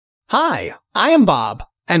Hi, I am Bob,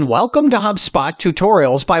 and welcome to Hubspot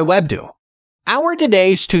Tutorials by Webdo. Our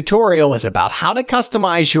today's tutorial is about how to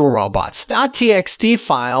customize your robots.txt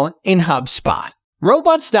file in Hubspot.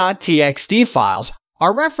 Robots.txt files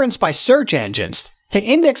are referenced by search engines to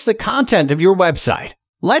index the content of your website.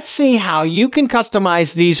 Let's see how you can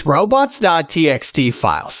customize these robots.txt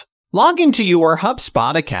files. Log into your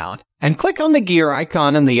Hubspot account and click on the gear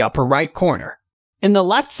icon in the upper right corner. In the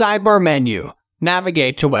left sidebar menu,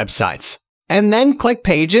 navigate to Websites, and then click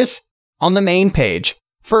Pages on the main page.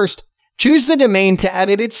 First, choose the domain to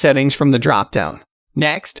edit its settings from the dropdown.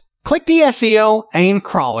 Next, click the SEO and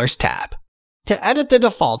Crawlers tab. To edit the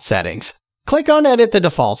default settings, click on Edit the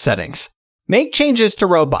Default Settings. Make changes to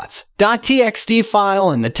robots.txt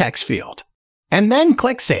file in the text field, and then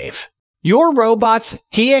click Save. Your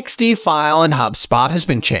robots.txt file in HubSpot has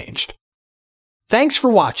been changed. Thanks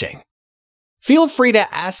for watching. Feel free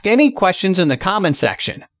to ask any questions in the comment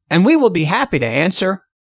section, and we will be happy to answer.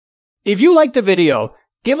 If you liked the video,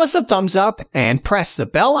 give us a thumbs up and press the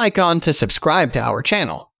bell icon to subscribe to our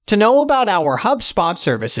channel. To know about our HubSpot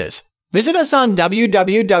services, visit us on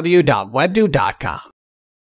www.webdo.com.